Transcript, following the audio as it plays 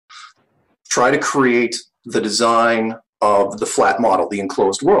try to create the design of the flat model, the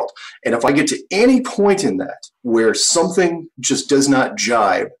enclosed world. And if I get to any point in that where something just does not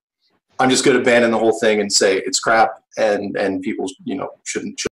jibe, I'm just going to abandon the whole thing and say it's crap, and people, you know,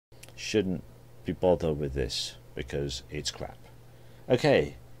 shouldn't be bothered with this because it's crap.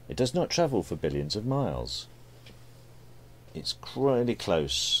 Okay, it does not travel for billions of miles. It's really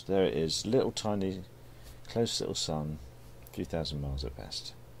close. There it is, little tiny, close little sun, a few thousand miles at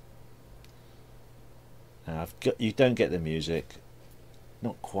best. You don't get the music,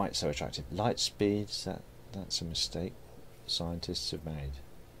 not quite so attractive. Light speeds, that's a mistake scientists have made.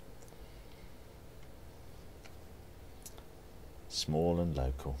 Small and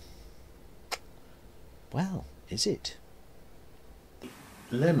local. Well, is it?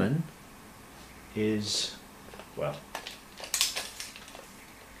 Lemon is, well,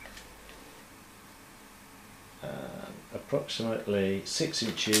 approximately 6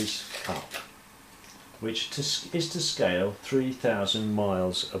 inches up, which is to scale 3,000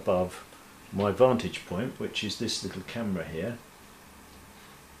 miles above my vantage point, which is this little camera here,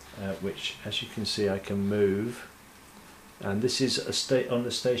 which, as you can see, I can move. And this is on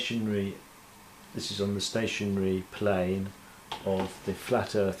the stationary. This is on the stationary plane of the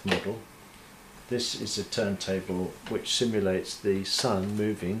flat Earth model. This is a turntable which simulates the sun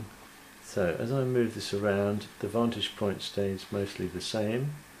moving. So as I move this around, the vantage point stays mostly the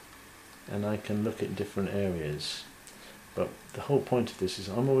same, and I can look at different areas. But the whole point of this is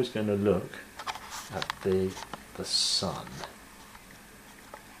I'm always going to look at the sun.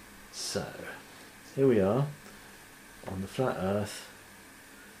 So here we are on the flat Earth,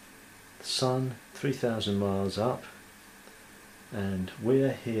 the sun 3,000 miles up, and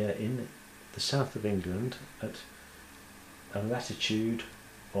we're here in the south of England at a latitude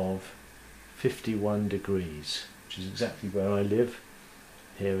of 51 degrees, which is exactly where I live,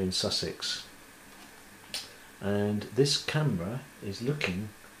 here in Sussex. And this camera is looking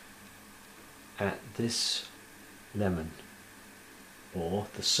at this lemon, or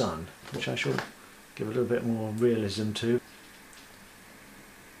the sun, which I shall give a little bit more realism to.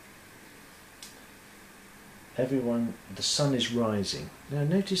 The sun is rising. Now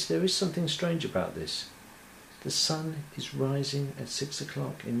notice there is something strange about this. The sun is rising at 6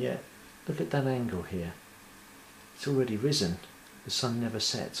 o'clock, and yet look at that angle here. It's already risen. The sun never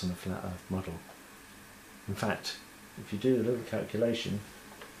sets on a flat Earth model. In fact, if you do a little calculation,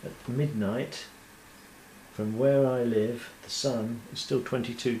 at midnight, from where I live, the sun is still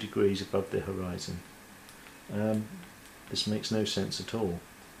 22 degrees above the horizon. This makes no sense at all.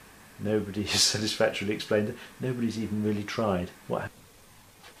 Nobody has satisfactorily explained it. Nobody's even really tried. What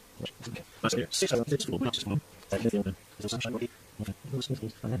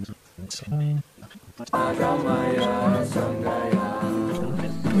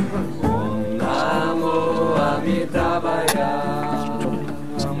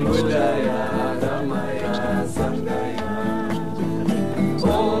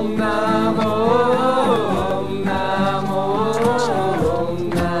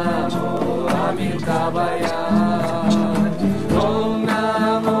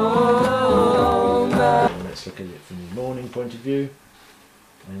Let's look at it from the morning point of view,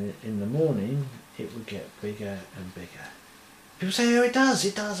 and in the morning it would get bigger and bigger. People say, oh, it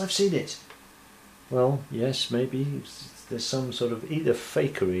does, I've seen it. Well, yes, maybe there's some sort of either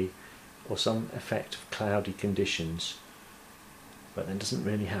fakery or some effect of cloudy conditions, but that doesn't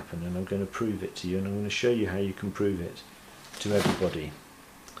really happen, and I'm going to prove it to you, and I'm going to show you how you can prove it to everybody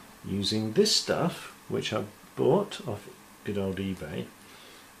using this stuff, which I bought off good old eBay,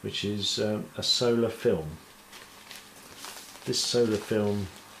 which is a solar film. This solar film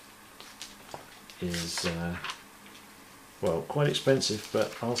is well, quite expensive,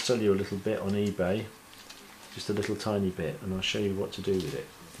 but I'll sell you a little bit on eBay, just a little tiny bit, and I'll show you what to do with it.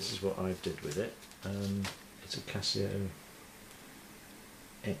 This is what I did with it. It's a Casio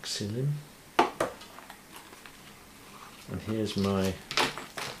Exilim, and here's my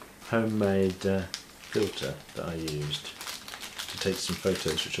homemade filter that I used to take some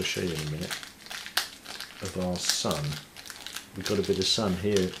photos, which I'll show you in a minute, of our sun. We've got a bit of sun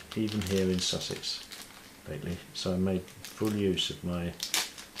here, even here in Sussex lately, so I made full use of my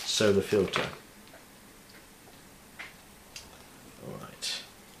solar filter. Alright,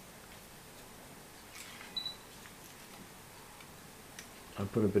 I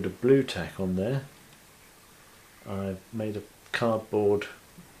put a bit of blue tack on there. I've made a cardboard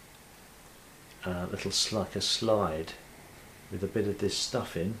like a slide with a bit of this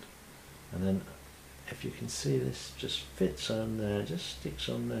stuff in, and then if you can see, this just fits on there, just sticks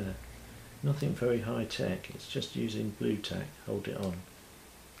on there. Nothing very high tech, it's just using blue tack. Hold it on.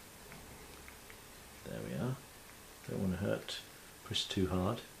 to press too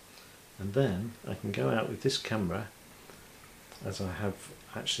hard. And then I can go out with this camera, as I have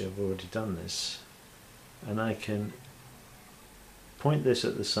actually, I've already done this, and I can point this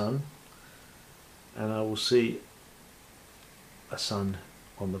at the sun, and I will see a sun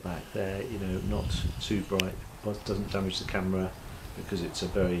on the back there, you know, not too bright, but doesn't damage the camera because it's a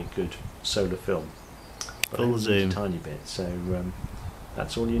very good solar film. But Full zoom. a tiny bit, so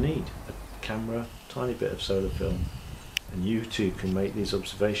that's all you need, a camera, tiny bit of solar film, and you too can make these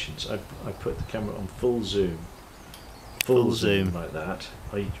observations. I put the camera on full zoom, full zoom like that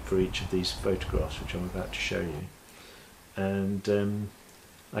for each of these photographs which I'm about to show you, and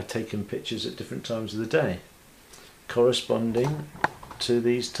I've taken pictures at different times of the day corresponding to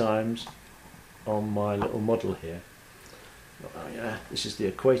these times on my little model here. Oh yeah, this is the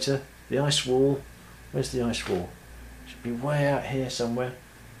equator, the ice wall. Where's the ice wall? Should be way out here somewhere.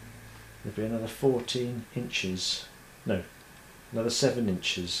 There'll be another 14 inches, no, another 7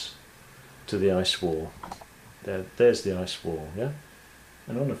 inches to the ice wall. There's the ice wall, yeah?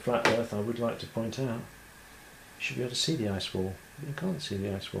 And on a flat earth, I would like to point out, you should be able to see the ice wall. But you can't see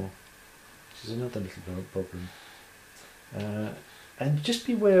the ice wall, which is another little problem. And just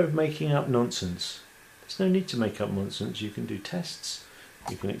beware of making up nonsense. There's no need to make up nonsense. You can do tests,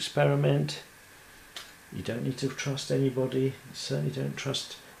 you can experiment. You don't need to trust anybody. You certainly don't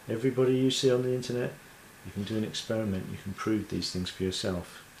trust everybody you see on the internet. You can do an experiment. You can prove these things for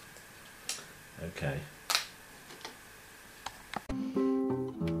yourself. Okay.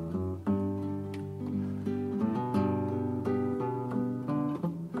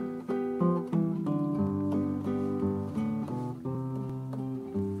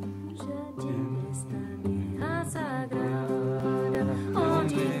 No jardim desta terra sagrada,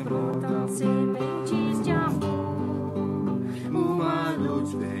 onde brotam sementes de amor, uma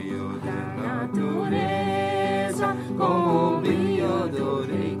luz de natureza, com o brilho do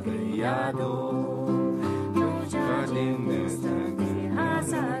Criador.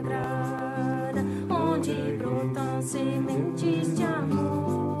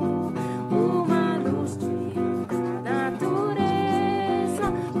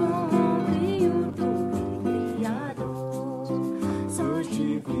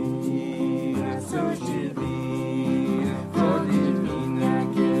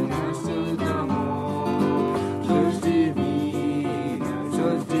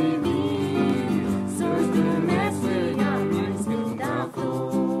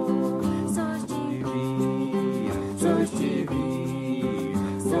 Sois divina,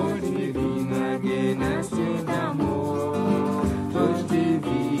 flor divina que nasce do amor. Sois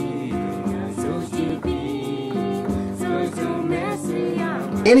divina, sois divina.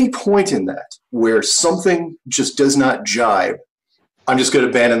 Any point in that where something just does not jibe, I'm just going to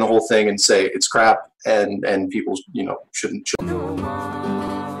abandon the whole thing and say it's crap, and people, you know, shouldn't.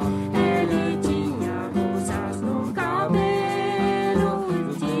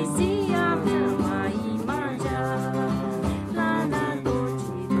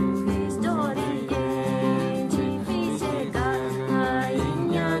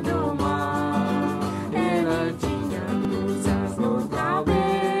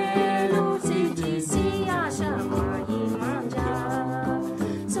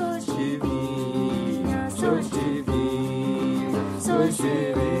 Sois divina, sois divina, sois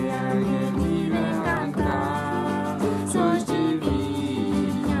divina.